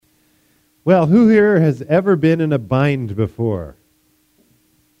Well, who here has ever been in a bind before?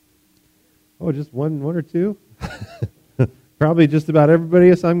 Oh, just one or two? Probably just about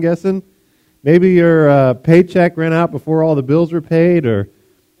everybody, so I'm guessing. Maybe your paycheck ran out before all the bills were paid, or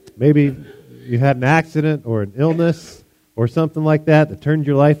maybe you had an accident or an illness or something like that turned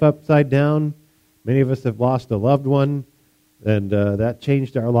your life upside down. Many of us have lost a loved one, and that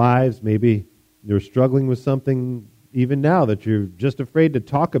changed our lives. Maybe you're struggling with something even now that you're just afraid to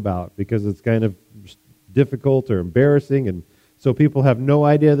talk about because it's kind of difficult or embarrassing, and so people have no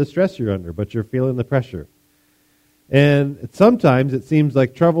idea the stress you're under, but you're feeling the pressure. And sometimes it seems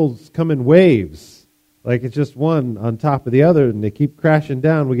like troubles come in waves, like it's just one on top of the other, and they keep crashing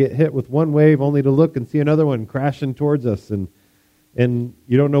down. We get hit with one wave only to look and see another one crashing towards us, and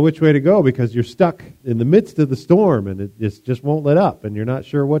you don't know which way to go because you're stuck in the midst of the storm, and it just won't let up, and you're not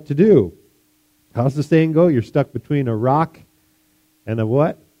sure what to do. How's the saying go? You're stuck between a rock and a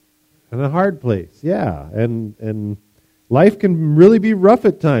what? And a hard place. Yeah, and life can really be rough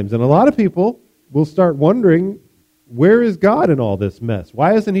at times, and a lot of people will start wondering, where is God in all this mess?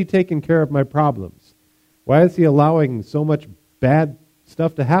 Why isn't He taking care of my problems? Why is He allowing so much bad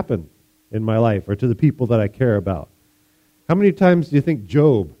stuff to happen in my life or to the people that I care about? How many times do you think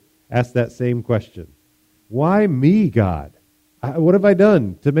Job asked that same question? Why me, God? What have I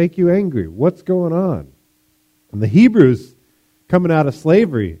done to make you angry? What's going on? And the Hebrews coming out of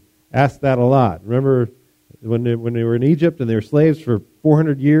slavery asked that a lot. Remember when they were in Egypt and they were slaves for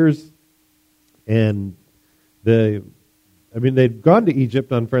 400 years, and they'd gone to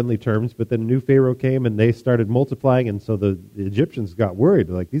Egypt on friendly terms, but then a new Pharaoh came and they started multiplying, and so the Egyptians got worried.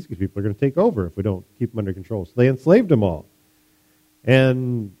 Like, these people are going to take over if we don't keep them under control. So they enslaved them all.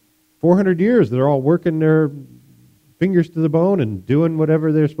 And 400 years, they're all working their fingers to the bone and doing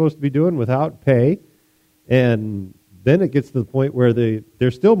whatever they're supposed to be doing without pay. And then it gets to the point where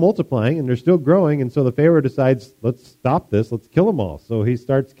they're still multiplying and they're still growing, and so the Pharaoh decides, let's stop this, let's kill them all. So he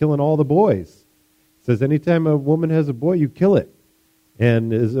starts killing all the boys. Says anytime a woman has a boy, you kill it.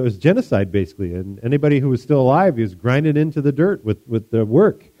 And it was genocide, basically. And anybody who was still alive, he was grinded into the dirt with the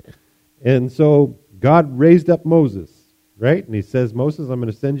work. And so God raised up Moses, right? And He says, Moses, I'm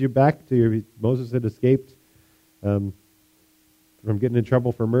going to send you back to your... Moses had escaped from getting in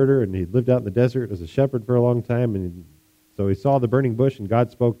trouble for murder, and he lived out in the desert as a shepherd for a long time. And so he saw the burning bush, and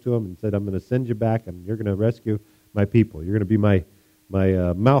God spoke to him and said, I'm going to send you back, and you're going to rescue my people. You're going to be my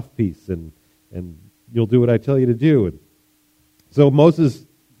mouthpiece, and you'll do what I tell you to do. And so Moses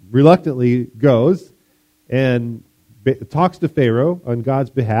reluctantly goes and talks to Pharaoh on God's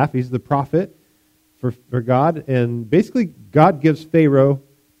behalf. He's the prophet for God. And basically God gives Pharaoh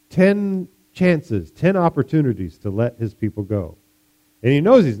 10 chances, 10 opportunities to let his people go. And he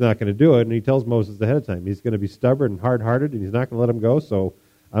knows he's not going to do it, and he tells Moses ahead of time. He's going to be stubborn and hard-hearted, and he's not going to let him go, so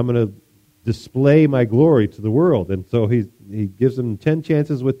I'm going to display my glory to the world. And so he gives them 10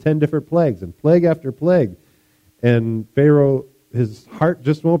 chances with 10 different plagues, and plague after plague. And Pharaoh, his heart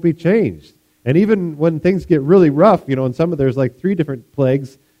just won't be changed. And even when things get really rough, and there's like 3 different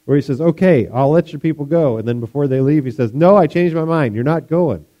plagues where he says, okay, I'll let your people go. And then before they leave, he says, no, I changed my mind. You're not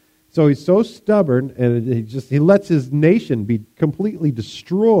going. So he's so stubborn, and he lets his nation be completely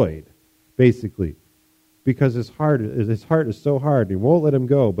destroyed, basically, because his heart is so hard. He won't let him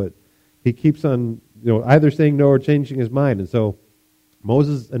go, but he keeps on, either saying no or changing his mind. And so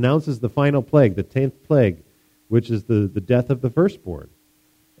Moses announces the final plague, the 10th plague, which is the death of the firstborn.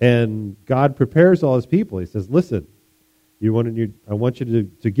 And God prepares all His people. He says, listen, I want you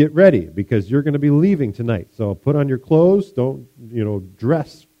to get ready because you're going to be leaving tonight. So put on your clothes. Don't,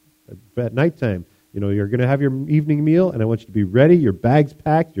 dress at nighttime. You're going to have your evening meal, and I want you to be ready. Your bag's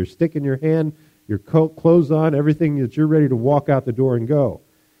packed, your stick in your hand, your clothes on, everything that you're ready to walk out the door and go.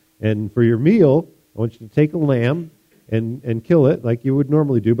 And for your meal, I want you to take a lamb and kill it like you would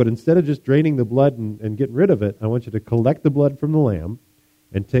normally do, but instead of just draining the blood and getting rid of it, I want you to collect the blood from the lamb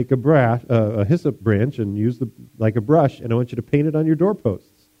and take a hyssop branch and use like a brush, and I want you to paint it on your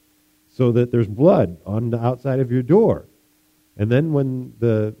doorposts so that there's blood on the outside of your door. And then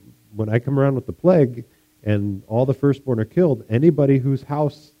when I come around with the plague and all the firstborn are killed, anybody whose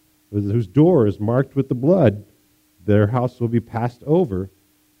door is marked with the blood, their house will be passed over,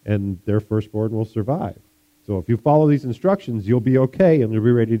 and their firstborn will survive. So if you follow these instructions, you'll be okay and you'll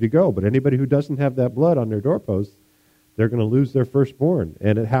be ready to go. But anybody who doesn't have that blood on their doorposts, they're going to lose their firstborn.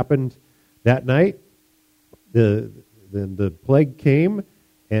 And it happened that night. The plague came,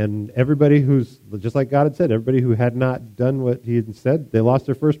 and everybody who's, just like God had said, everybody who had not done what He had said, they lost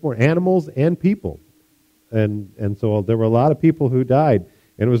their firstborn, animals and people. And so there were a lot of people who died.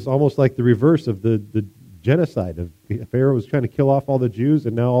 And it was almost like the reverse of the genocide. Pharaoh was trying to kill off all the Jews,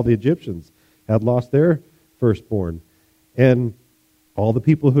 and now all the Egyptians had lost their firstborn. And all the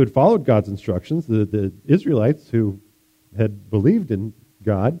people who had followed God's instructions, the Israelites who had believed in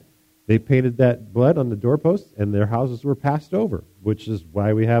God, they painted that blood on the doorposts, and their houses were passed over, which is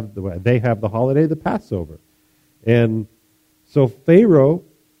why they have the holiday, the Passover. And so Pharaoh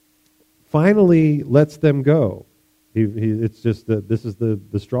finally lets them go. It's just that this is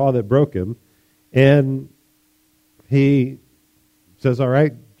the straw that broke him, and he says, "All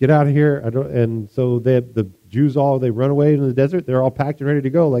right, get out of here." And so the Jews they run away into the desert. They're all packed and ready to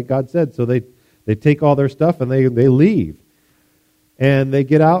go, like God said. So they take all their stuff and they leave. And they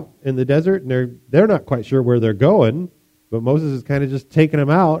get out in the desert, and they're not quite sure where they're going, but Moses is kind of just taking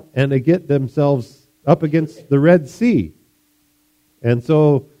them out, and they get themselves up against the Red Sea. And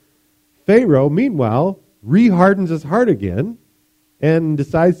so Pharaoh, meanwhile, re-hardens his heart again and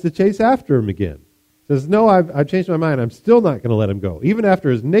decides to chase after him again. Says, "No, I've changed my mind. I'm still not going to let him go. Even after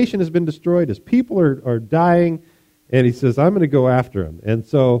his nation has been destroyed, his people are dying." And he says, "I'm going to go after him." And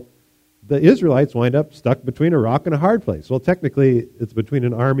so the Israelites wind up stuck between a rock and a hard place. Well, technically, it's between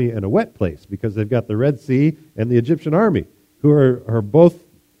an army and a wet place, because they've got the Red Sea and the Egyptian army, who are both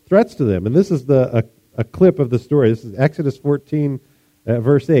threats to them. And this is a clip of the story. This is Exodus 14,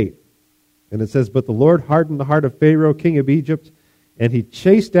 verse 8. And it says, "But the Lord hardened the heart of Pharaoh, king of Egypt, and he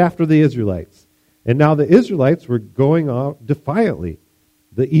chased after the Israelites. And now the Israelites were going off defiantly.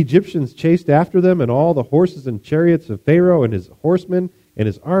 The Egyptians chased after them, and all the horses and chariots of Pharaoh and his horsemen and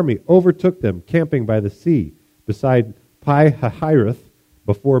his army overtook them, camping by the sea, beside Pi-hahiroth,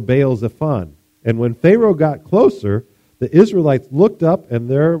 before Baal-zephon. And when Pharaoh got closer, the Israelites looked up, and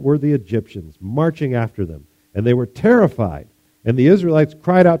there were the Egyptians marching after them. And they were terrified. And the Israelites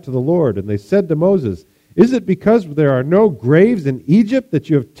cried out to the Lord, and they said to Moses, 'Is it because there are no graves in Egypt that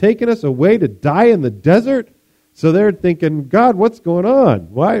you have taken us away to die in the desert?'" So they're thinking, "God, what's going on?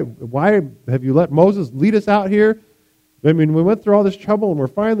 Why have you let Moses lead us out here? I mean, we went through all this trouble, and we're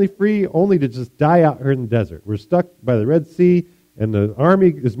finally free, only to just die out here in the desert. We're stuck by the Red Sea, and the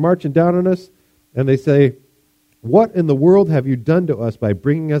army is marching down on us." And they say, "What in the world have you done to us by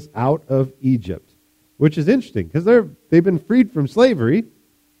bringing us out of Egypt?" Which is interesting, because they've been freed from slavery.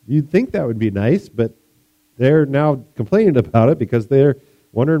 You'd think that would be nice, but they're now complaining about it because they're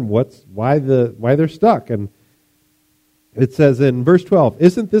wondering why they're stuck. And it says in verse 12,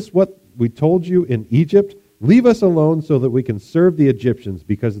 "Isn't this what we told you in Egypt? Leave us alone so that we can serve the Egyptians,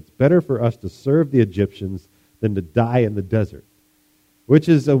 because it's better for us to serve the Egyptians than to die in the desert." Which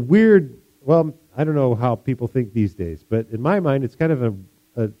is a weird, well, I don't know how people think these days, but in my mind it's kind of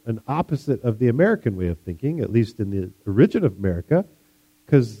an opposite of the American way of thinking, at least in the origin of America,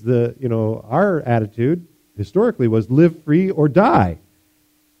 because our attitude historically was live free or die.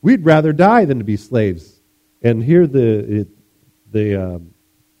 We'd rather die than to be slaves. And here the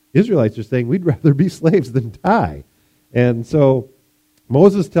Israelites are saying we'd rather be slaves than die. And so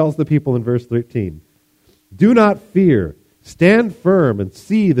Moses tells the people in verse 13, "Do not fear. Stand firm and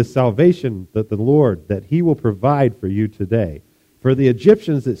see the salvation that the Lord, that he will provide for you today. For the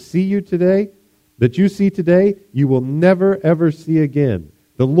Egyptians that you see today, you will never ever see again.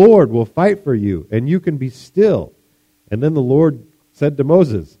 The Lord will fight for you, and you can be still." And then the Lord said to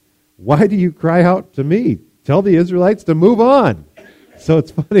Moses, "Why do you cry out to me? Tell the Israelites to move on." So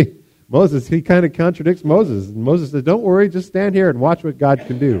it's funny. Moses, he kind of contradicts Moses. And Moses says, "Don't worry, just stand here and watch what God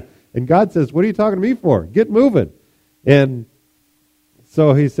can do." And God says, "What are you talking to me for? Get moving." And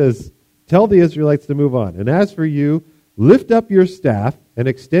so he says, "Tell the Israelites to move on. And as for you, lift up your staff and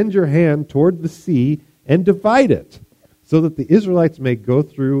extend your hand toward the sea and divide it, so that the Israelites may go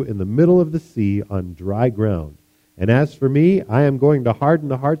through in the middle of the sea on dry ground. And as for me, I am going to harden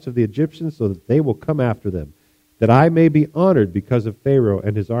the hearts of the Egyptians so that they will come after them, that I may be honored because of Pharaoh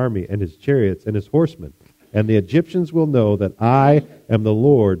and his army and his chariots and his horsemen. And the Egyptians will know that I am the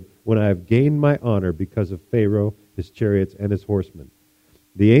Lord when I have gained my honor because of Pharaoh, his chariots, and his horsemen."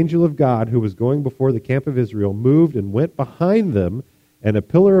 The angel of God, who was going before the camp of Israel, moved and went behind them, and a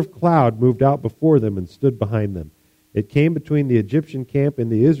pillar of cloud moved out before them and stood behind them. It came between the Egyptian camp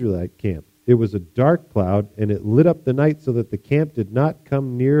and the Israelite camp. It was a dark cloud, and it lit up the night so that the camp did not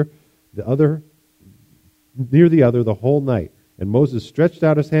come near the other the whole night. And Moses stretched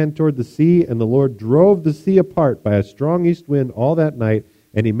out his hand toward the sea, and the Lord drove the sea apart by a strong east wind all that night,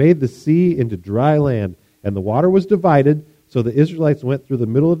 and he made the sea into dry land, and the water was divided. So the Israelites went through the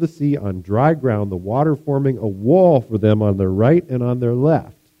middle of the sea on dry ground, the water forming a wall for them on their right and on their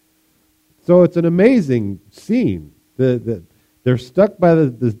left. So it's an amazing scene. They're stuck by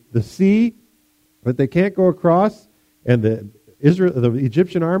the sea, but they can't go across, and the the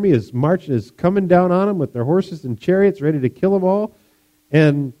Egyptian army is coming down on them with their horses and chariots, ready to kill them all.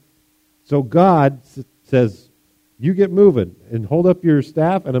 And so God says, you get moving and hold up your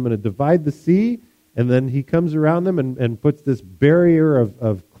staff, and I'm going to divide the sea. And then he comes around them and puts this barrier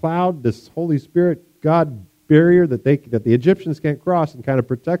of cloud, this Holy Spirit, God barrier that the Egyptians can't cross, and kind of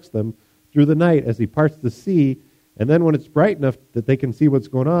protects them through the night as he parts the sea. And then when it's bright enough that they can see what's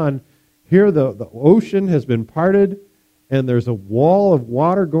going on, here the ocean has been parted, and there's a wall of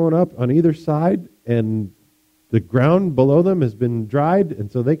water going up on either side, and the ground below them has been dried,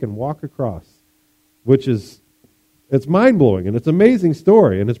 and so they can walk across, it's mind-blowing, and it's an amazing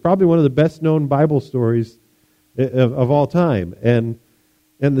story, and it's probably one of the best-known Bible stories of all time. And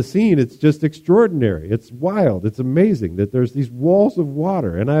the scene, it's just extraordinary. It's wild. It's amazing that there's these walls of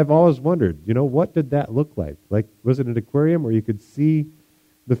water, and I've always wondered, what did that look like? Like, was it an aquarium where you could see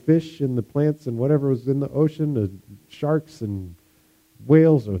the fish and the plants and whatever was in the ocean, the sharks and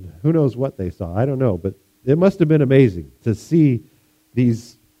whales, or who knows what they saw? I don't know, but it must have been amazing to see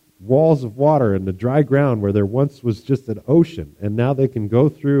these walls of water and the dry ground where there once was just an ocean, and now they can go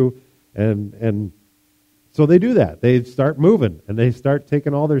through, and so they do that. They start moving, and they start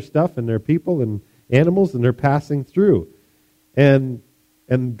taking all their stuff and their people and animals, and they're passing through. And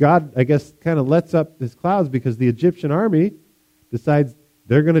God, I guess, kind of lets up his clouds because the Egyptian army decides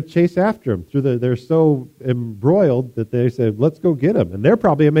they're going to chase after them. They're so embroiled that they say, let's go get them. And they're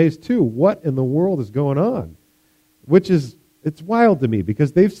probably amazed too. What in the world is going on? It's wild to me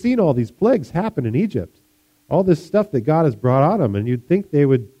because they've seen all these plagues happen in Egypt. All this stuff that God has brought on them. And you'd think they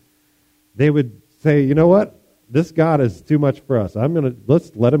would say, you know what? This God is too much for us.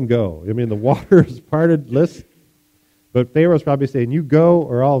 Let's let him go. I mean, the water is parted. But Pharaoh's probably saying, you go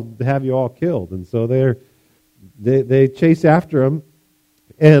or I'll have you all killed. And so they chase after him.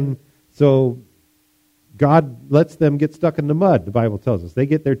 And so God lets them get stuck in the mud, the Bible tells us. They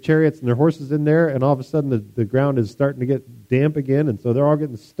get their chariots and their horses in there, and all of a sudden the ground is starting to get damp again, and so they're all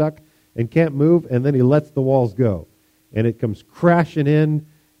getting stuck and can't move, and then he lets the walls go. And it comes crashing in,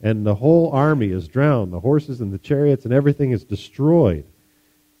 and the whole army is drowned. The horses and the chariots and everything is destroyed.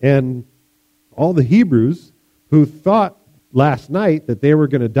 And all the Hebrews who thought last night that they were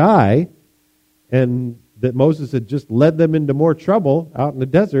going to die and that Moses had just led them into more trouble out in the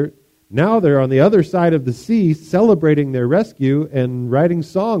desert, now they're on the other side of the sea celebrating their rescue and writing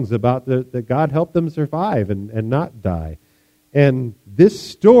songs about that God helped them survive and not die. And this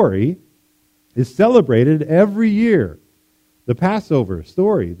story is celebrated every year. The Passover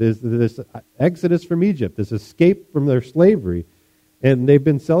story, this exodus from Egypt, this escape from their slavery, and they've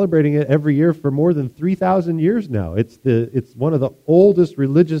been celebrating it every year for more than 3,000 years now. It's one of the oldest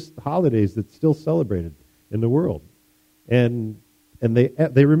religious holidays that's still celebrated in the world. And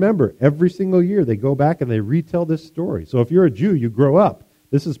they remember every single year. They go back and they retell this story. So if you're a Jew, you grow up.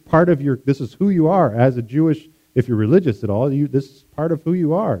 This is who you are as a Jewish, if you're religious at all, this is part of who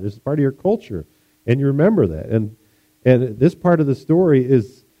you are. This is part of your culture. And you remember that. And this part of the story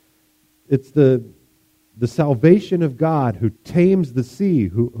it's the salvation of God who tames the sea,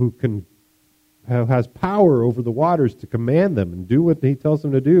 who has power over the waters to command them and do what he tells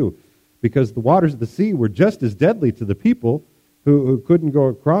them to do. Because the waters of the sea were just as deadly to the people who couldn't go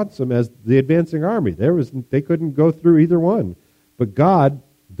across them as the advancing army. They couldn't go through either one. But God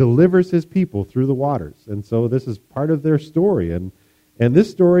delivers his people through the waters. And so this is part of their story. And this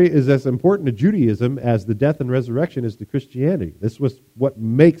story is as important to Judaism as the death and resurrection is to Christianity. This was what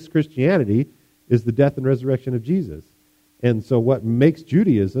makes Christianity is the death and resurrection of Jesus. And so what makes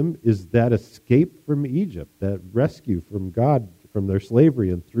Judaism is that escape from Egypt, that rescue from God, from their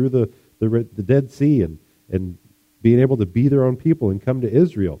slavery and through the Dead Sea and being able to be their own people and come to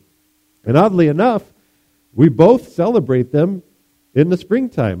Israel. And oddly enough, we both celebrate them in the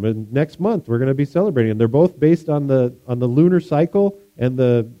springtime. And next month we're going to be celebrating. And they're both based on the lunar cycle and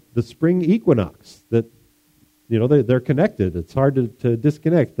the spring equinox. That they're connected. It's hard to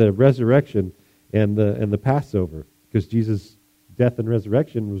disconnect the resurrection and the Passover, because Jesus' death and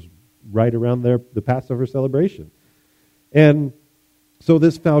resurrection was right around the Passover celebration. And so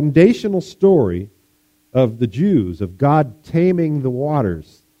this foundational story of the Jews, of God taming the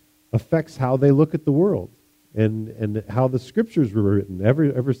waters, affects how they look at the world and how the scriptures were written.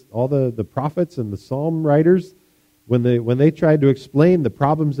 All the prophets and the psalm writers, when they tried to explain the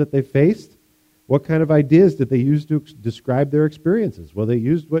problems that they faced, what kind of ideas did they use to describe their experiences? Well, they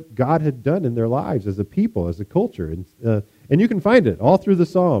used what God had done in their lives as a people, as a culture. And you can find it all through the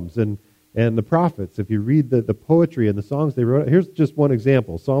Psalms and the prophets. If you read the poetry and the songs they wrote. Here's just one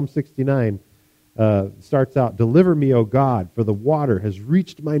example. Psalm 69 starts out, "Deliver me, O God, for the water has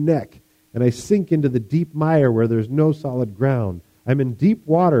reached my neck, and I sink into the deep mire where there's no solid ground. I'm in deep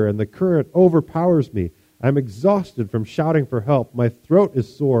water, and the current overpowers me. I'm exhausted from shouting for help. My throat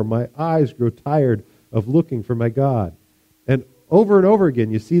is sore. My eyes grow tired of looking for my God. And over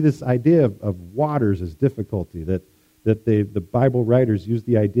again, you see this idea of waters as difficulty, that the Bible writers use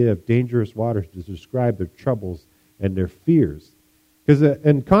the idea of dangerous waters to describe their troubles and their fears. Because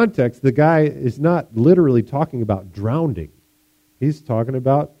in context, the guy is not literally talking about drowning. He's talking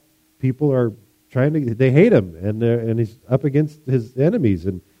about people are they hate him, and he's up against his enemies.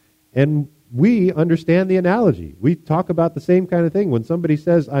 And we understand the analogy. We talk about the same kind of thing. When somebody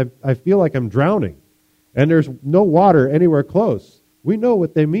says, I feel like I'm drowning, and there's no water anywhere close, we know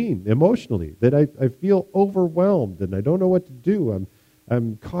what they mean emotionally, that I feel overwhelmed, and I don't know what to do.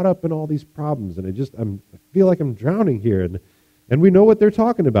 I'm caught up in all these problems, and I feel like I'm drowning here. And we know what they're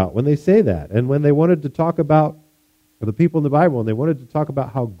talking about when they say that. And when they wanted to talk about the people in the Bible, and they wanted to talk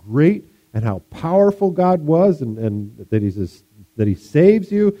about how great and how powerful God was, and that He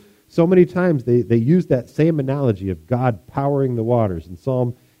saves you, so many times they use that same analogy of God powering the waters. In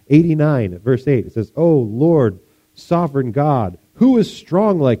Psalm 89 at verse 8, it says, "O Lord, sovereign God, who is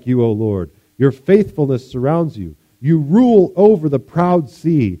strong like you, O Lord? Your faithfulness surrounds you. You rule over the proud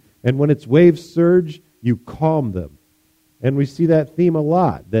sea, and when its waves surge, you calm them." And we see that theme a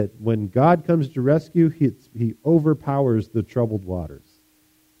lot, that when God comes to rescue, He overpowers the troubled waters.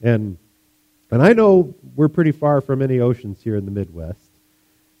 And I know we're pretty far from any oceans here in the Midwest,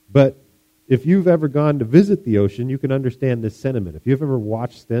 but if you've ever gone to visit the ocean, you can understand this sentiment. If you've ever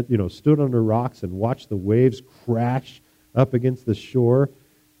stood under rocks and watched the waves crash up against the shore,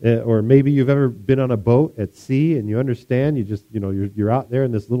 or maybe you've ever been on a boat at sea and you understand, you're out there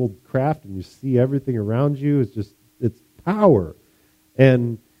in this little craft and you see everything around you. It's power.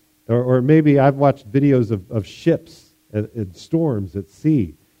 And or maybe I've watched videos of ships and storms at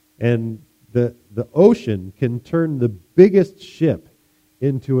sea, and the ocean can turn the biggest ship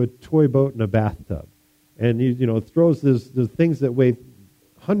into a toy boat in a bathtub. And it throws the things that weigh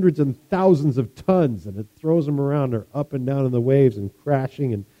hundreds and thousands of tons, and it throws them around. They're up and down in the waves and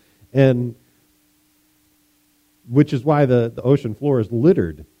crashing, and which is why the ocean floor is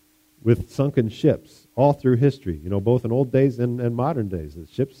littered with sunken ships all through history, both in old days and modern days. The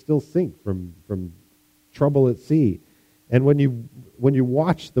ships still sink from trouble at sea. And when you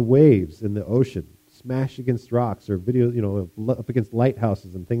watch the waves in the ocean smash against rocks, or videos, up against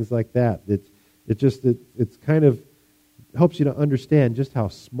lighthouses and things like that, it's kind of helps you to understand just how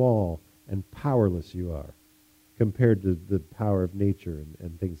small and powerless you are compared to the power of nature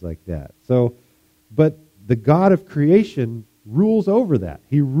and things like that. So, but the God of creation rules over that.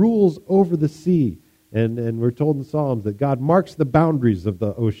 He rules over the sea. And we're told in Psalms that God marks the boundaries of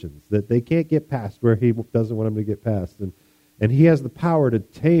the oceans, that they can't get past where He doesn't want them to get past. And He has the power to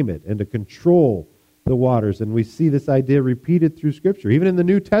tame it and to control the waters. And we see this idea repeated through Scripture, even in the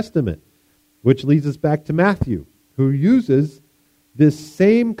New Testament, which leads us back to Matthew, who uses this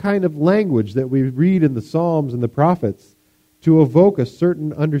same kind of language that we read in the Psalms and the prophets to evoke a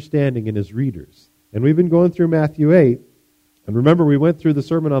certain understanding in his readers. And we've been going through Matthew 8. And remember, we went through the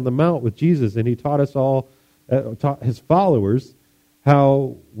Sermon on the Mount with Jesus, and He taught us all, taught His followers,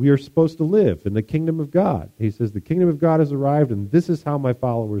 how we are supposed to live in the kingdom of God. He says, the kingdom of God has arrived, and this is how my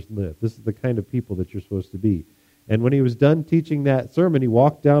followers live. This is the kind of people that you're supposed to be. And when He was done teaching that sermon, He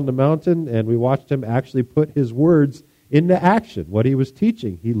walked down the mountain, and we watched Him actually put His words into action. What He was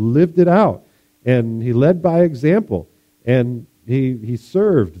teaching, He lived it out, and He led by example. And He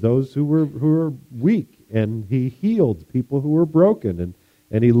served those who were weak, and He healed people who were broken,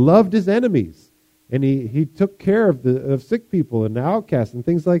 and He loved His enemies, and He took care of sick people and outcasts and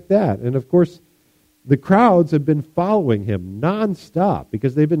things like that. And of course, the crowds have been following Him nonstop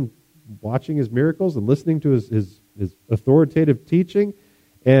because they've been watching His miracles and listening to His authoritative teaching,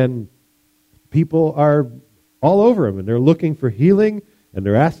 and people are all over Him, and they're looking for healing, and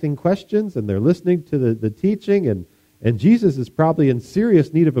they're asking questions, and they're listening to the teaching, and Jesus is probably in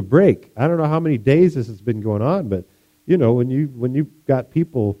serious need of a break. I don't know how many days this has been going on, but when you've got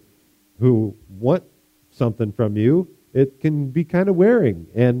people who want something from you, it can be kind of wearing.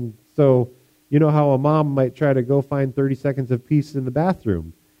 And so, how a mom might try to go find 30 seconds of peace in the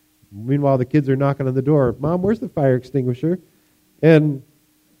bathroom. Meanwhile, the kids are knocking on the door. Mom, where's the fire extinguisher? And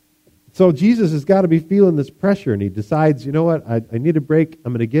so Jesus has got to be feeling this pressure, and he decides, you know what, I need a break.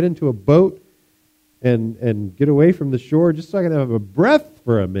 I'm going to get into a boat and get away from the shore just so I can have a breath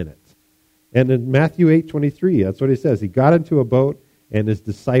for a minute. And in Matthew 8:23, that's what he says. He got into a boat, and his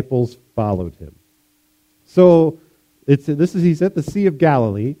disciples followed him. So he's at the Sea of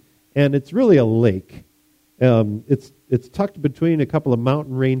Galilee, and it's really a lake. It's tucked between a couple of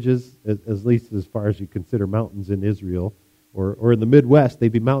mountain ranges, at least as far as you consider mountains in Israel, or in the Midwest.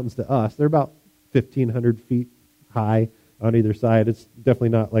 They'd be mountains to us. They're about 1,500 feet high on either side. It's definitely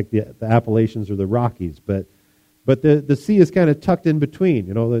not like the Appalachians or the Rockies, but the sea is kind of tucked in between.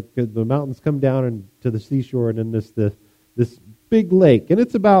 You know, the mountains come down and to the seashore, and then this big lake, and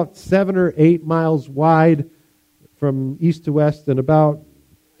it's about 7 or 8 miles wide from east to west, and about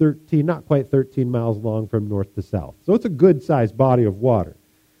 13, not quite 13 miles long from north to south. So it's a good-sized body of water.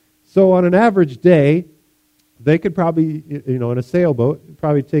 So on an average day, they could probably, in a sailboat, it'd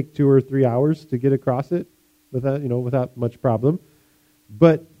probably take 2 or 3 hours to get across it without much problem.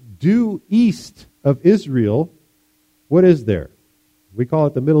 But due east of Israel, what is there? We call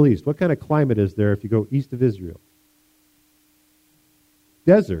it the Middle East. What kind of climate is there if you go east of Israel?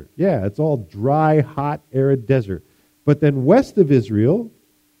 Desert. Yeah, it's all dry, hot, arid desert. But then west of Israel,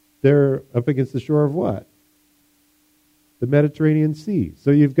 they're up against the shore of what? The Mediterranean Sea. So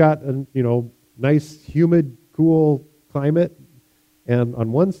you've got a nice, humid, cool climate and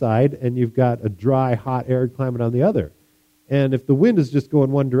on one side, and you've got a dry, hot, arid climate on the other. And if the wind is just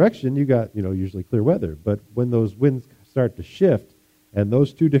going one direction, you got usually clear weather. But when those winds start to shift and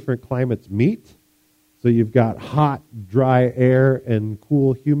those two different climates meet, so you've got hot, dry air and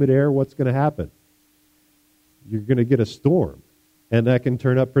cool, humid air, what's going to happen? You're going to get a storm. And that can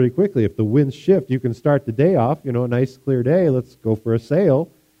turn up pretty quickly. If the winds shift, you can start the day off, a nice clear day, let's go for a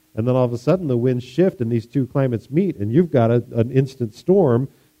sail. And then all of a sudden the winds shift and these two climates meet, and you've got an instant storm.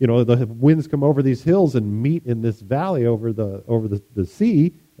 The winds come over these hills and meet in this valley over the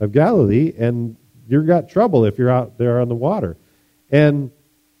Sea of Galilee, and you've got trouble if you're out there on the water. And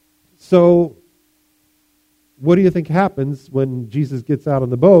so what do you think happens when Jesus gets out on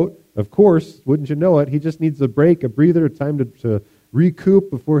the boat? Of course, wouldn't you know it, he just needs a break, a breather, time to recoup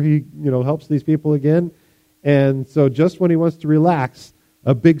before he helps these people again. And so just when he wants to relax,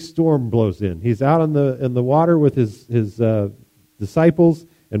 a big storm blows in. He's out in the water with his disciples,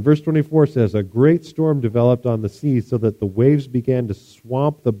 and verse 24 says, a great storm developed on the sea so that the waves began to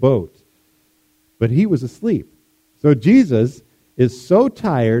swamp the boat. But he was asleep. So Jesus is so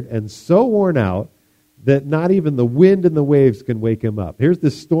tired and so worn out that not even the wind and the waves can wake him up. Here's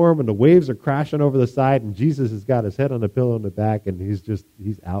this storm, and the waves are crashing over the side, and Jesus has got his head on a pillow in the back, and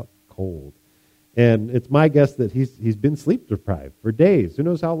he's out cold. And it's my guess that he's been sleep deprived for days. Who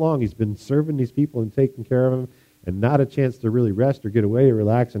knows how long he's been serving these people and taking care of them, and not a chance to really rest or get away or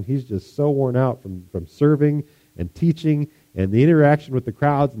relax, and he's just so worn out from serving and teaching and the interaction with the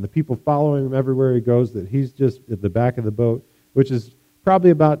crowds and the people following him everywhere he goes that he's just at the back of the boat, which is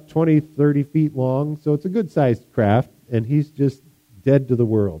probably about 20, 30 feet long, so it's a good-sized craft, and he's just dead to the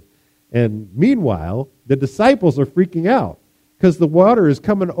world. And meanwhile, the disciples are freaking out because the water is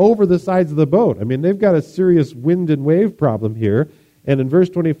coming over the sides of the boat. I mean, they've got a serious wind and wave problem here. And in verse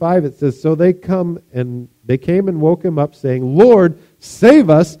 25 it says, so they came and woke him up, saying, Lord,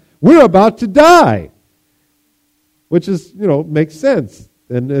 save us, we're about to die. Which is, makes sense.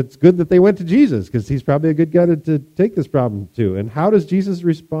 And it's good that they went to Jesus because he's probably a good guy to take this problem to. And how does Jesus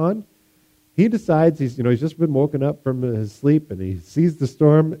respond? He decides, he's just been woken up from his sleep and he sees the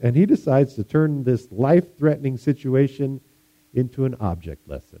storm, and he decides to turn this life-threatening situation into an object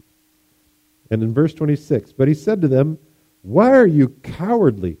lesson. And in verse 26, but he said to them, why are you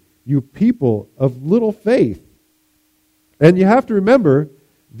cowardly, you people of little faith? And you have to remember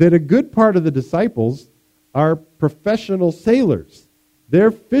that a good part of the disciples are professional sailors.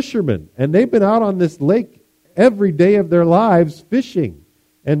 They're fishermen, and they've been out on this lake every day of their lives fishing,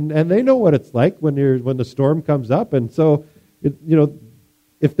 and they know what it's like when the storm comes up. And so,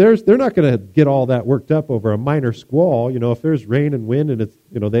 if they're not going to get all that worked up over a minor squall. If there's rain and wind, and it's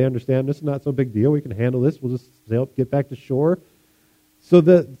they understand this is not so big deal. We can handle this. We'll just sail, get back to shore. So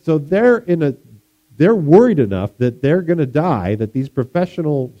they're worried enough that they're going to die. That these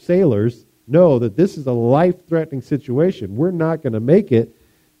professional sailors know that this is a life-threatening situation. We're not going to make it.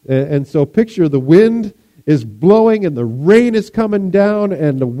 And so picture the wind is blowing and the rain is coming down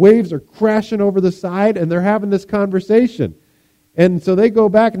and the waves are crashing over the side, and they're having this conversation. And so they go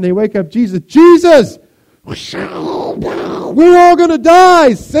back and they wake up Jesus. Jesus! We're all going to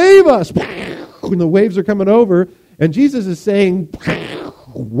die! Save us! And the waves are coming over, and Jesus is saying,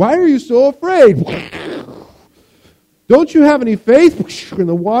 why are you so afraid? Don't you have any faith? And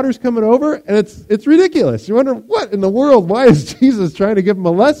the water's coming over, and it's ridiculous. You wonder, what in the world? Why is Jesus trying to give them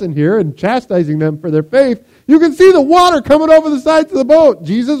a lesson here and chastising them for their faith? You can see the water coming over the sides of the boat.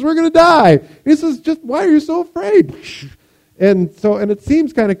 Jesus, we're going to die. He says, just why are you so afraid? And it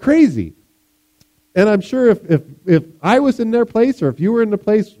seems kind of crazy. And I'm sure if I was in their place, or if you were in the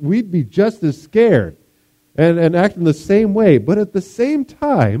place, we'd be just as scared. and acting the same way. But at the same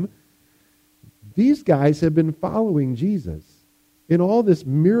time, these guys have been following Jesus in all this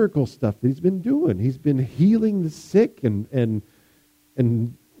miracle stuff that he's been doing. He's been healing the sick and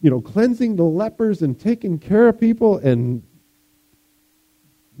cleansing the lepers and taking care of people, and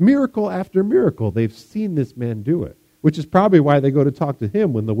miracle after miracle, they've seen this man do it, which is probably why they go to talk to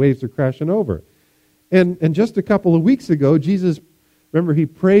him when the waves are crashing over. And just a couple of weeks ago, Jesus, remember, he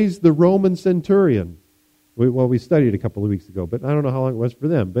praised the Roman centurion. We studied a couple of weeks ago, but I don't know how long it was for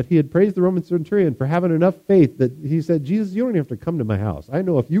them. But he had praised the Roman centurion for having enough faith that he said, Jesus, you don't even have to come to my house. I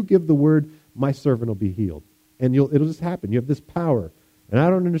know if you give the word, my servant will be healed. And it'll just happen. You have this power. And I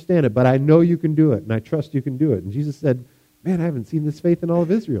don't understand it, but I know you can do it, and I trust you can do it. And Jesus said, man, I haven't seen this faith in all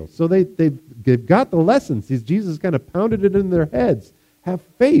of Israel. So they've got the lessons. Jesus kind of pounded it in their heads. Have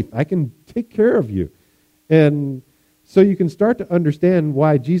faith. I can take care of you. And so you can start to understand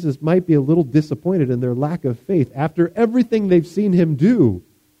why Jesus might be a little disappointed in their lack of faith. After everything they've seen him do,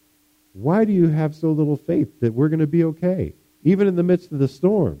 why do you have so little faith that we're going to be okay, even in the midst of the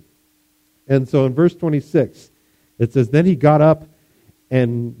storm? And so in verse 26, it says, then he got up,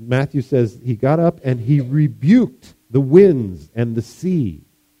 and Matthew says, he got up and he rebuked the winds and the sea,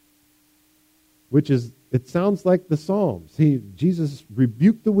 which is, it sounds like the Psalms. Jesus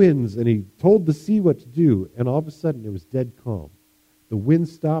rebuked the winds and he told the sea what to do, and all of a sudden it was dead calm. The wind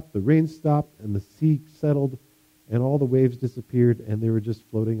stopped, the rain stopped, and the sea settled, and all the waves disappeared, and they were just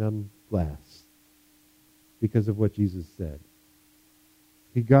floating on glass because of what Jesus said.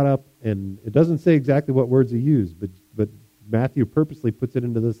 He got up, and it doesn't say exactly what words he used, but Matthew purposely puts it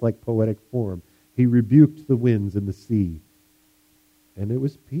into this like poetic form. He rebuked the winds and the sea, and it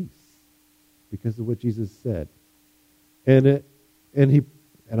was peace because of what Jesus said. And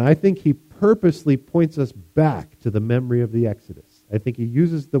I think he purposely points us back to the memory of the Exodus. I think he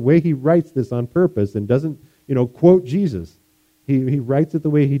uses the way he writes this on purpose and doesn't, quote Jesus. He writes it the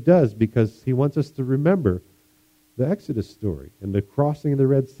way he does because he wants us to remember the Exodus story and the crossing of the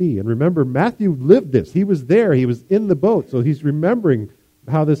Red Sea. And remember, Matthew lived this. He was there. He was in the boat. So he's remembering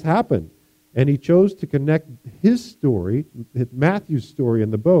how this happened. And he chose to connect his story, Matthew's story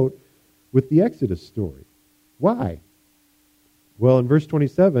in the boat, with the Exodus story. Why? Well, in verse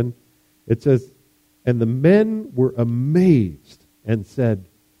 27, it says, and the men were amazed and said,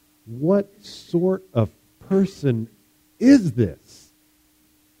 what sort of person is this?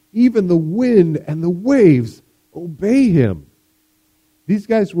 Even the wind and the waves obey him. These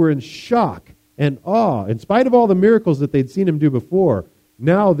guys were in shock and awe. In spite of all the miracles that they'd seen him do before,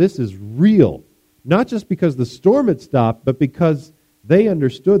 now this is real. Not just because the storm had stopped, but because they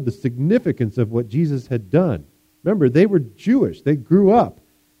understood the significance of what Jesus had done. Remember, they were Jewish. They grew up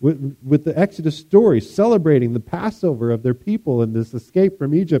with the Exodus story, celebrating the Passover of their people and this escape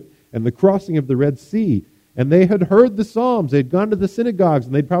from Egypt and the crossing of the Red Sea. And they had heard the Psalms. They'd gone to the synagogues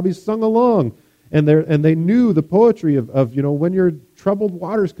and they'd probably sung along. And they knew the poetry of when your troubled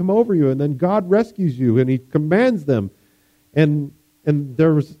waters come over you and then God rescues you and he commands them. And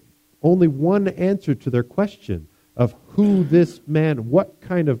there was only one answer to their question of who this man, what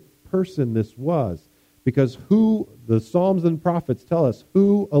kind of person this was. Because the Psalms and prophets tell us,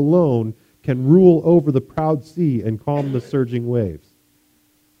 who alone can rule over the proud sea and calm the surging waves?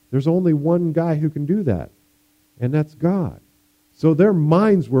 There's only one guy who can do that, and that's God. So their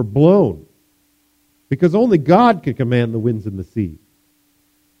minds were blown, because only God could command the winds and the sea.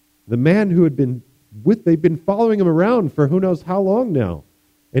 The man who they've been following him around for who knows how long now.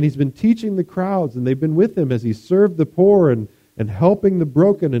 And he's been teaching the crowds, and they've been with him as he served the poor and helping the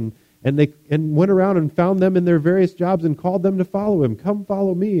broken, and went around and found them in their various jobs and called them to follow him. Come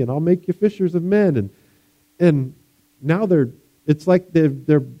follow me, and I'll make you fishers of men. And now it's like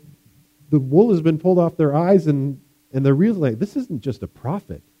the wool has been pulled off their eyes, and they're realizing this isn't just a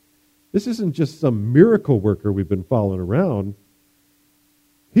prophet. This isn't just some miracle worker we've been following around.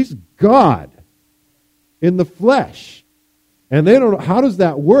 He's God in the flesh. And they don't know, how does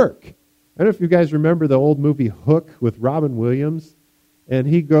that work? I don't know if you guys remember the old movie Hook with Robin Williams. And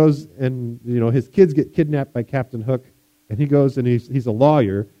he goes and, his kids get kidnapped by Captain Hook. And he goes and he's a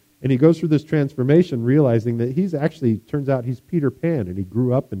lawyer. And he goes through this transformation, realizing that turns out he's Peter Pan. And he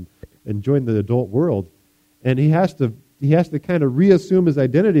grew up and joined the adult world. And he has to kind of reassume his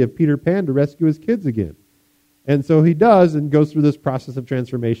identity of Peter Pan to rescue his kids again. And so he does and goes through this process of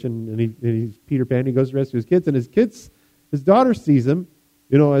transformation. And he's Peter Pan. He goes to rescue his kids. And his daughter sees him,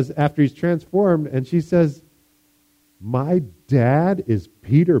 after he's transformed, and she says, my dad is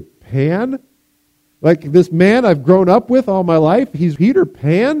Peter Pan? Like this man I've grown up with all my life, he's Peter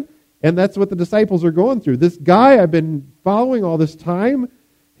Pan? And that's what the disciples are going through. This guy I've been following all this time,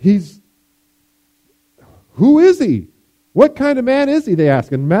 who is he? What kind of man is he, they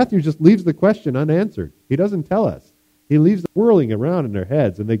ask. And Matthew just leaves the question unanswered. He doesn't tell us. He leaves it whirling around in their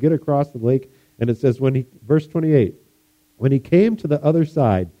heads, and they get across the lake, and it says, verse 28, when he came to the other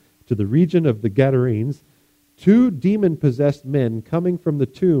side, to the region of the Gadarenes, 2 demon-possessed men coming from the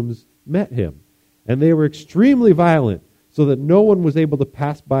tombs met him, and they were extremely violent, so that no one was able to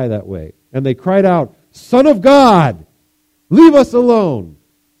pass by that way. And they cried out, Son of God, leave us alone.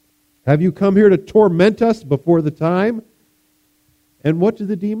 Have you come here to torment us before the time? And what do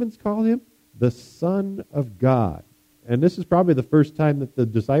the demons call him? The Son of God. And this is probably the first time that the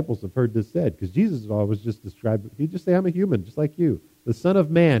disciples have heard this said, because Jesus would always just describe it. He'd just say, I'm a human, just like you. The Son of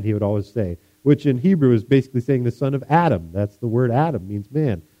Man, he would always say, which in Hebrew is basically saying the son of Adam. That's the word Adam, means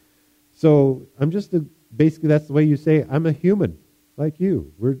man. So basically that's the way you say, I'm a human, like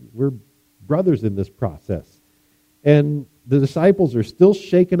you. We're brothers in this process. And the disciples are still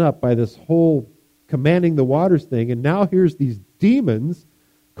shaken up by this whole commanding the waters thing, and now here's these demons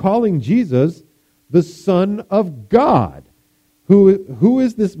calling Jesus the Son of God. Who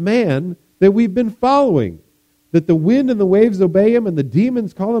is this man that we've been following? That the wind and the waves obey him, and the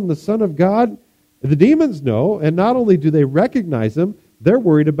demons call him the Son of God? The demons know, and not only do they recognize him, they're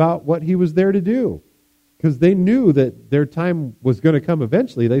worried about what he was there to do. Because they knew that their time was going to come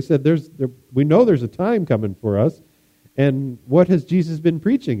eventually. They said, we know there's a time coming for us. And what has Jesus been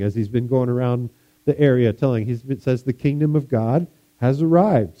preaching as he's been going around the area telling? It says the kingdom of God has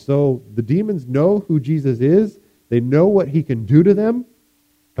arrived. So the demons know who Jesus is. They know what he can do to them.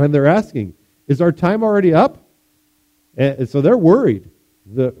 And they're asking, is our time already up? And so they're worried.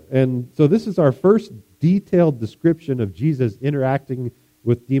 And so this is our first detailed description of Jesus interacting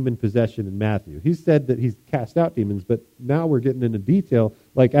with demon possession in Matthew. He said that he's cast out demons, but now we're getting into detail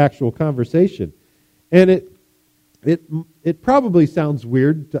like actual conversation. And it probably sounds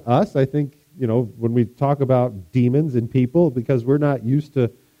weird to us, I think, when we talk about demons and people, because we're not used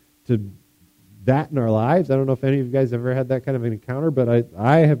to that in our lives. I don't know if any of you guys have ever had that kind of an encounter, but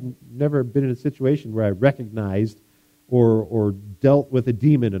I have never been in a situation where I recognized or dealt with a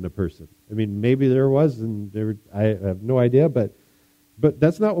demon in a person. I mean, maybe there was, and I have no idea, but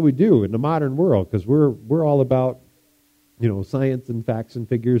that's not what we do in the modern world, because we're all about, science and facts and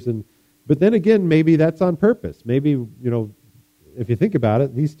figures. But then again, maybe that's on purpose. Maybe, if you think about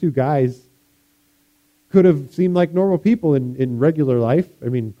it, these two guys could have seemed like normal people in regular life. I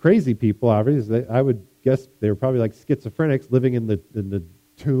mean, crazy people, obviously. I would guess they were probably like schizophrenics living in the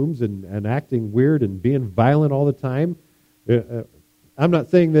tombs and acting weird and being violent all the time. I'm not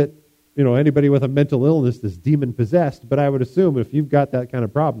saying that anybody with a mental illness is demon possessed, but I would assume if you've got that kind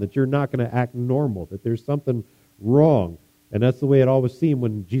of problem that you're not going to act normal, that there's something wrong. And that's the way it always seemed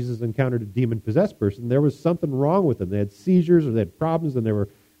when Jesus encountered a demon possessed person. There was something wrong with them. They had seizures or they had problems, and they were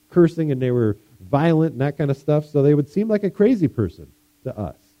cursing and they were violent and that kind of stuff. So they would seem like a crazy person to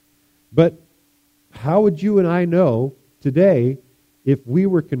us. But how would you and I know today if we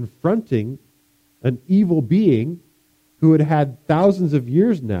were confronting an evil being who had had thousands of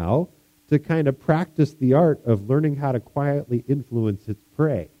years now to kind of practice the art of learning how to quietly influence its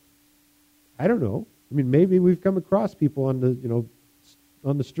prey? I don't know. I mean, maybe we've come across people on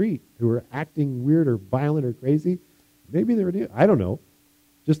the street who are acting weird or violent or crazy. Maybe they're, I don't know.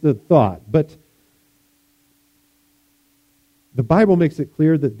 Just a thought. But the Bible makes it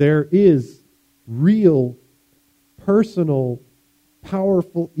clear that there is real, personal,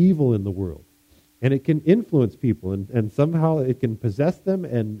 powerful evil in the world. And it can influence people, and somehow it can possess them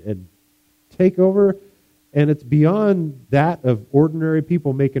and take over. And it's beyond that of ordinary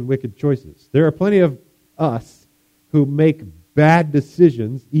people making wicked choices. There are plenty of us who make bad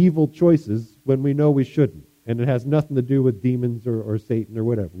decisions, evil choices, when we know we shouldn't. And it has nothing to do with demons or Satan or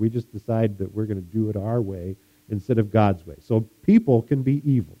whatever. We just decide that we're going to do it our way instead of God's way. So people can be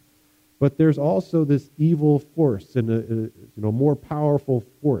evil. But there's also this evil force and a more powerful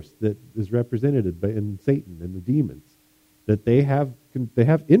force that is represented in Satan and the demons. That they have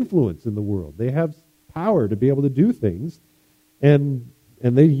influence in the world. They have power to be able to do things, and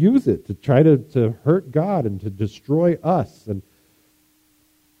they use it to try to hurt God and to destroy us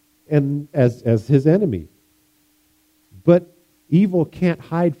and as his enemy. But evil can't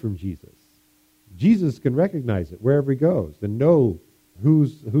hide from Jesus. Jesus can recognize it wherever he goes and know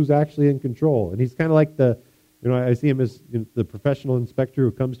who's actually in control. And he's kind of like I see him as the professional inspector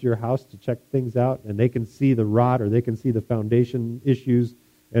who comes to your house to check things out, and they can see the rot or they can see the foundation issues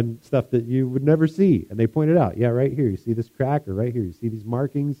and stuff that you would never see. And they point it out. Yeah, right here, you see this crack, or right here, you see these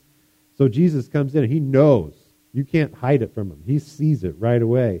markings. So Jesus comes in and he knows. You can't hide it from him. He sees it right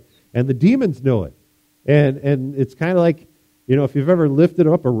away. And the demons know it. And it's kind of like, if you've ever lifted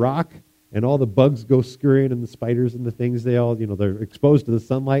up a rock and all the bugs go scurrying, and the spiders and the things, they're exposed to the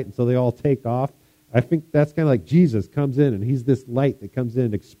sunlight, and so they all take off. I think that's kind of like Jesus comes in, and he's this light that comes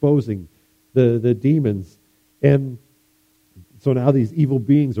in exposing the demons. And so now these evil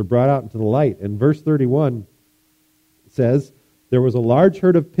beings are brought out into the light. And verse 31 says, there was a large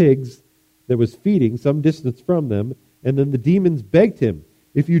herd of pigs that was feeding some distance from them, and then the demons begged him,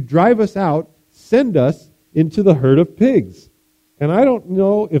 if you drive us out, send us into the herd of pigs. And I don't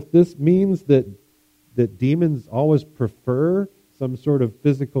know if this means that demons always prefer some sort of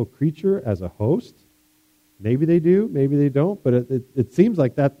physical creature as a host. Maybe they do, maybe they don't, but it seems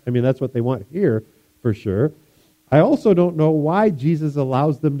like that. I mean, that's what they want here for sure. I also don't know why Jesus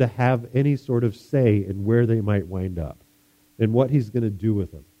allows them to have any sort of say in where they might wind up and what he's going to do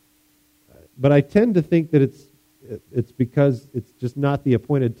with them. But I tend to think that it's because it's just not the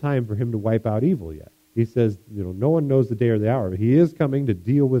appointed time for him to wipe out evil yet. He says, no one knows the day or the hour. He is coming to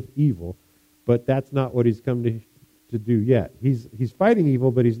deal with evil, but that's not what he's come to do yet. He's fighting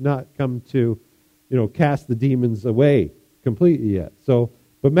evil, but he's not come to, cast the demons away completely yet.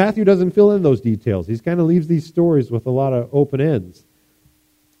 But Matthew doesn't fill in those details. He kind of leaves these stories with a lot of open ends.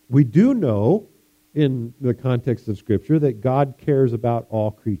 We do know, in the context of Scripture, that God cares about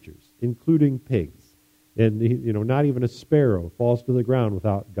all creatures, including pigs. And, not even a sparrow falls to the ground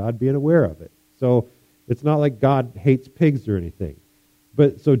without God being aware of it. So it's not like God hates pigs or anything.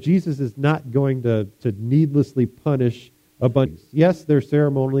 But so Jesus is not going to needlessly punish a bunch. Yes, they're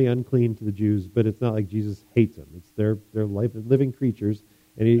ceremonially unclean to the Jews, but it's not like Jesus hates them. It's their living creatures,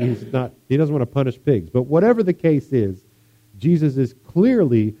 and he doesn't want to punish pigs. But whatever the case is, Jesus is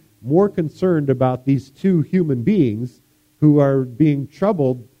clearly more concerned about these two human beings who are being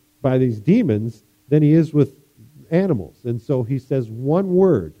troubled by these demons than he is with animals. And so he says one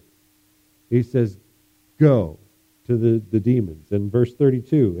word. He says, go to the demons. In verse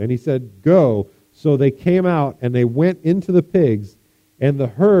 32, and he said, go. So they came out and they went into the pigs, and the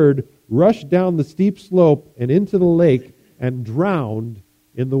herd rushed down the steep slope and into the lake and drowned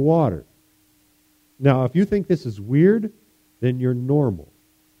in the water. Now, if you think this is weird, then you're normal.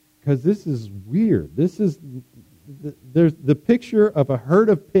 Because this is weird. There's the picture of a herd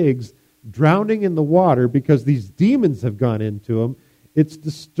of pigs drowning in the water because these demons have gone into them. It's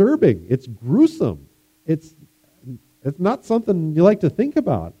disturbing. It's gruesome. It's not something you like to think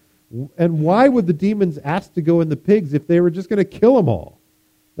about. And why would the demons ask to go in the pigs if they were just going to kill them all?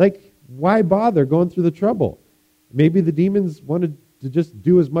 Like, why bother going through the trouble? Maybe the demons wanted to just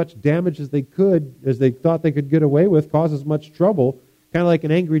do as much damage as they could, as they thought they could get away with, cause as much trouble. Kind of like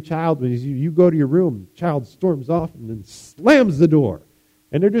an angry child when you go to your room, the child storms off and then slams the door.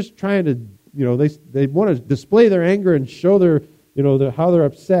 And they're just trying to, they want to display their anger and show how they're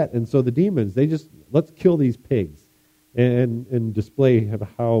upset. And so the demons, let's kill these pigs and display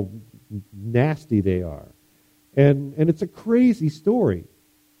how nasty they are. And it's a crazy story.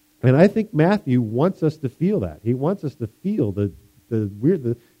 And I think Matthew wants us to feel that. He wants us to feel the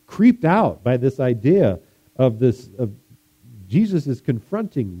weird, creeped out by this idea of Jesus is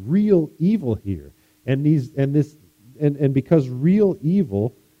confronting real evil here. And because real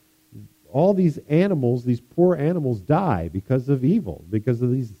evil, all these animals, these poor animals, die because of evil, because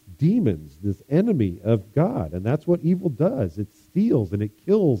of these demons, this enemy of God. And that's what evil does. It steals and it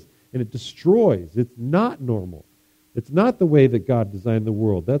kills and it destroys. It's not normal. It's not the way that God designed the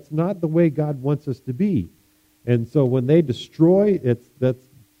world. That's not the way God wants us to be. And so when they destroy, it's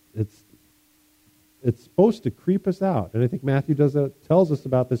supposed to creep us out. And I think Matthew tells us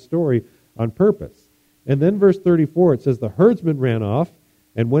about this story on purpose. And then verse 34, it says, the herdsman ran off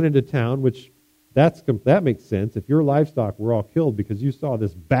and went into town, which that makes sense. If your livestock were all killed because you saw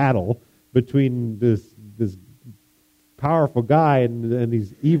this battle between this powerful guy and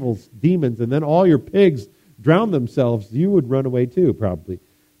these evil demons, and then all your pigs drowned themselves, you would run away too, probably.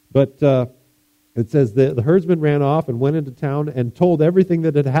 But it says the herdsman ran off and went into town and told everything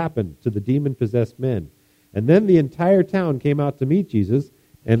that had happened to the demon-possessed men. And then the entire town came out to meet Jesus,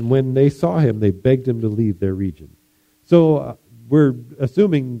 and when they saw him, they begged him to leave their region. So we're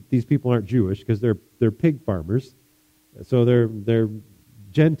assuming these people aren't Jewish because they're pig farmers, so they're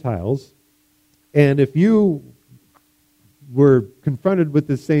Gentiles. And if you were confronted with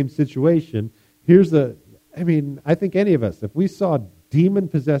the same situation, I think any of us, if we saw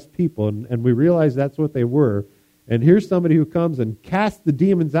demon-possessed people and we realized that's what they were, and here's somebody who comes and casts the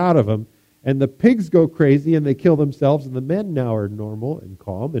demons out of them, and the pigs go crazy and they kill themselves, and the men now are normal and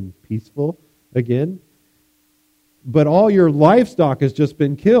calm and peaceful again, but all your livestock has just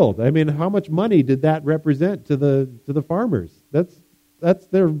been killed. I mean, how much money did that represent to the farmers? That's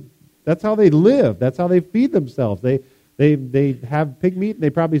how they live. That's how they feed themselves. They They have pig meat, and they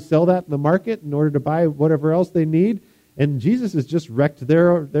probably sell that in the market in order to buy whatever else they need. And Jesus has just wrecked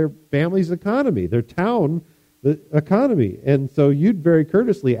their family's economy, their town, the economy. And so you'd very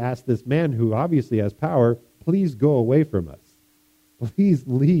courteously ask this man who obviously has power, please go away from us. Please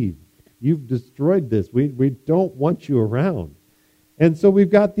leave. You've destroyed this. We don't want you around. And so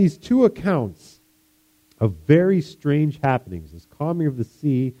we've got these two accounts of very strange happenings, this calming of the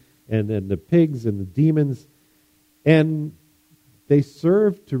sea and the pigs and the demons. And they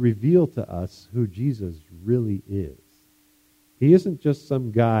serve to reveal to us who Jesus really is. He isn't just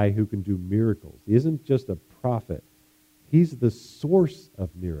some guy who can do miracles. He isn't just a prophet. He's the source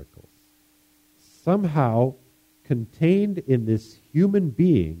of miracles. Somehow, contained in this human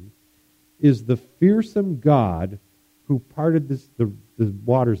being is the fearsome God who parted the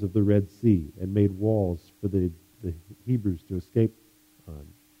waters of the Red Sea and made walls for the Hebrews to escape on,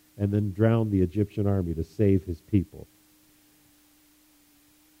 and then drowned the Egyptian army to save his people.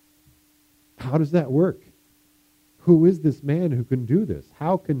 How does that work? Who is this man who can do this?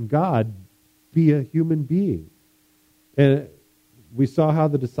 How can God be a human being? And we saw how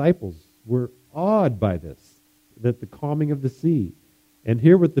the disciples were awed by this, that the calming of the sea. And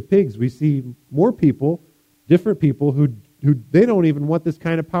here with the pigs, we see more people, different people who they don't even want this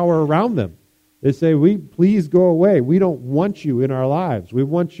kind of power around them. They say, please go away. We don't want you in our lives. We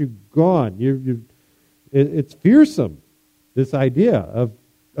want you gone. It's fearsome, this idea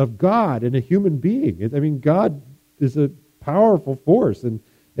of God and a human being. God is a powerful force, and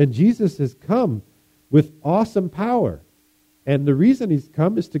Jesus has come with awesome power. And the reason he's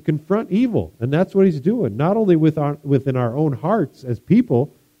come is to confront evil, and that's what he's doing, not only within our own hearts as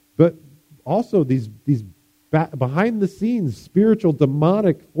people, but also these behind-the-scenes spiritual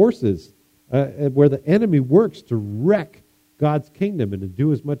demonic forces where the enemy works to wreck God's kingdom and to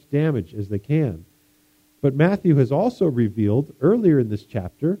do as much damage as they can. But Matthew has also revealed earlier in this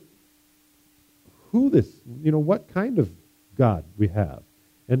chapter what kind of God we have.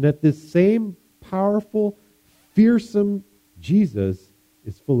 And that this same powerful, fearsome Jesus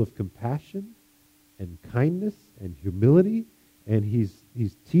is full of compassion and kindness and humility. And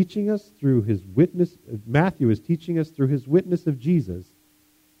he's teaching us through his witness. Matthew is teaching us through his witness of Jesus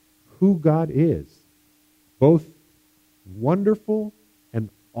who God is, both wonderful and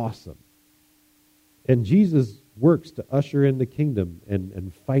awesome. And Jesus works to usher in the kingdom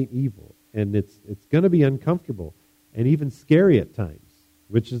and fight evil. And it's going to be uncomfortable and even scary at times,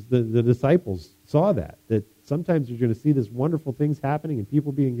 which is the disciples saw that sometimes you're going to see this wonderful things happening and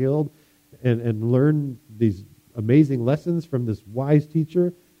people being healed and learn these amazing lessons from this wise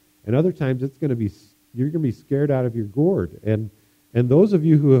teacher. And other times you're going to be scared out of your gourd. And those of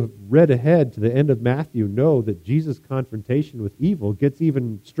you who have read ahead to the end of Matthew know that Jesus' confrontation with evil gets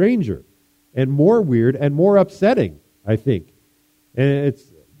even stranger and more weird and more upsetting, I think. And it's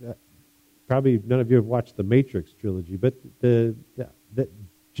probably none of you have watched the Matrix trilogy, but that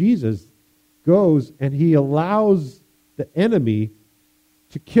Jesus goes and he allows the enemy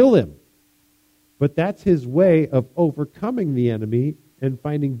to kill him. But that's his way of overcoming the enemy and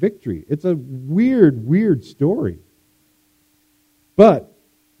finding victory. It's a weird, weird story. But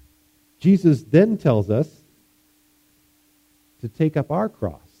Jesus then tells us to take up our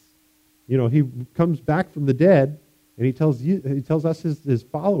cross. He comes back from the dead, and he tells us his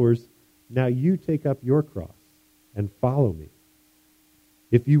followers, now you take up your cross and follow me.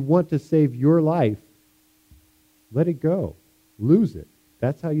 If you want to save your life, let it go. Lose it.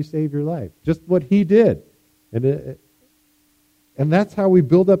 That's how you save your life. Just what he did. And that's how we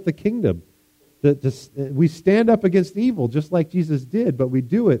build up the kingdom. We stand up against evil just like Jesus did, but we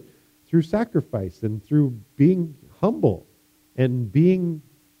do it through sacrifice and through being humble and being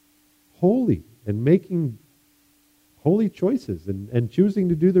holy and making holy choices and choosing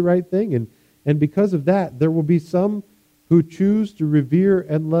to do the right thing. And because of that, there will be some who choose to revere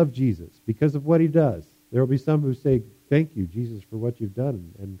and love Jesus because of what he does. There will be some who say, thank you, Jesus, for what you've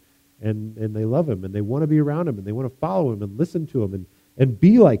done. And they love him, and they want to be around him, and they want to follow him and listen to him and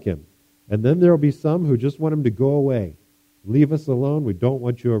be like him. And then there will be some who just want him to go away. Leave us alone. We don't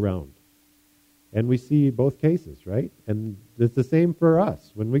want you around. And we see both cases, right? And it's the same for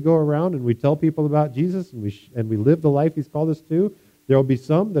us. When we go around and we tell people about Jesus and we live the life he's called us to, there will be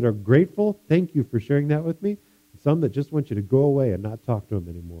some that are grateful. Thank you for sharing that with me. Some that just want you to go away and not talk to him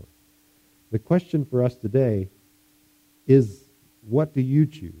anymore. The question for us today is, what do you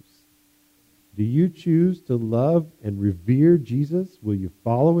choose? Do you choose to love and revere Jesus? Will you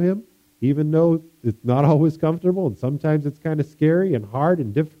follow him, even though it's not always comfortable and sometimes it's kind of scary and hard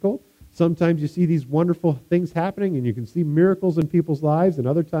and difficult? Sometimes you see these wonderful things happening and you can see miracles in people's lives, and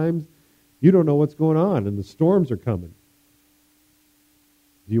other times you don't know what's going on and the storms are coming.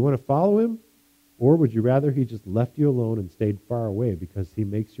 Do you want to follow him? Or would you rather he just left you alone and stayed far away because he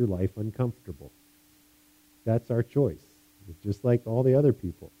makes your life uncomfortable? That's our choice. It's just like all the other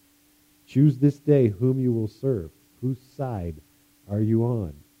people. Choose this day whom you will serve. Whose side are you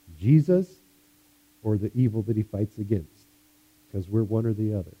on? Jesus or the evil that he fights against? Because we're one or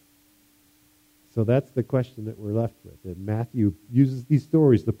the other. So that's the question that we're left with. And Matthew uses these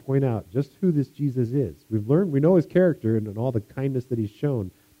stories to point out just who this Jesus is. We know his character and all the kindness that he's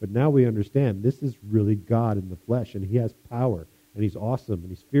shown, but now we understand this is really God in the flesh, and he has power, and he's awesome, and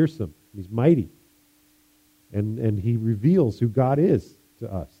he's fearsome, and he's mighty. And he reveals who God is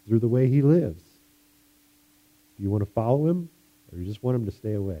to us through the way he lives. Do you want to follow him, or you just want him to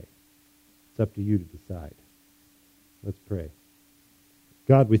stay away? It's up to you to decide. Let's pray.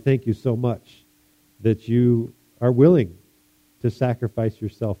 God, we thank you so much that you are willing to sacrifice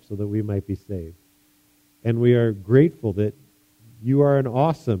yourself so that we might be saved. And we are grateful that you are an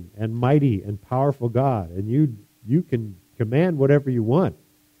awesome and mighty and powerful God, and you can command whatever you want.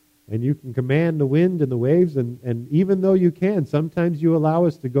 And you can command the wind and the waves, and even though you can, sometimes you allow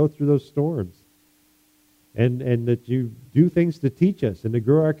us to go through those storms. And that you do things to teach us and to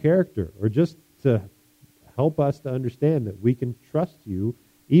grow our character, or just to help us to understand that we can trust you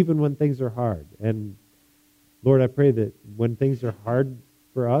even when things are hard. And Lord, I pray that when things are hard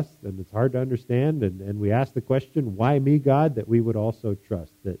for us and it's hard to understand, and we ask the question, why me, God, that we would also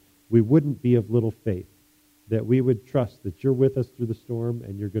trust, that we wouldn't be of little faith, that we would trust that you're with us through the storm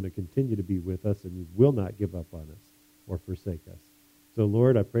and you're going to continue to be with us and you will not give up on us or forsake us. So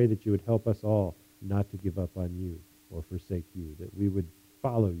Lord, I pray that you would help us all not to give up on you or forsake you, that we would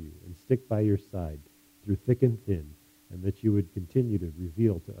follow you and stick by your side through thick and thin, and that you would continue to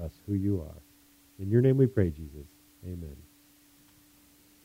reveal to us who you are. In your name we pray, Jesus. Amen.